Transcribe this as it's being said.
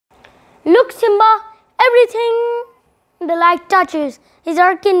Look, Simba, everything the light touches is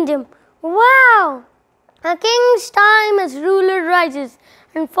our kingdom. Wow! A king's time as ruler rises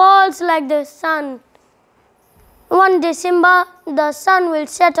and falls like the sun. One day, Simba, the sun will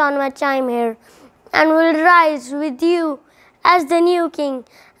set on my time here and will rise with you as the new king.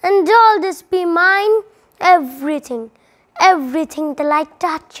 And all this be mine, everything the light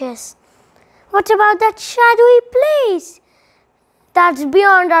touches. What about that shadowy place? That's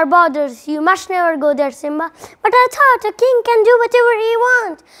beyond our borders. You must never go there, Simba. But I thought a king can do whatever he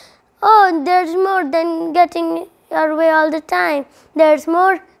wants. Oh, there's more than getting your way all the time. There's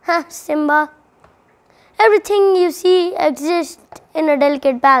more, Simba. Everything you see exists in a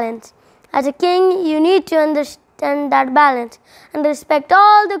delicate balance. As a king, you need to understand that balance and respect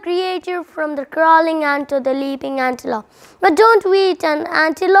all the creatures from the crawling ant to the leaping antelope. But don't we eat an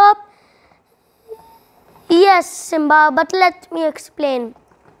antelope? Yes, Simba, but let me explain.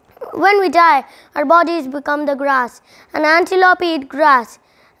 When we die, our bodies become the grass. An antelope eats grass.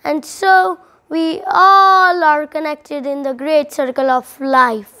 And so we all are connected in the great circle of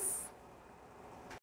life.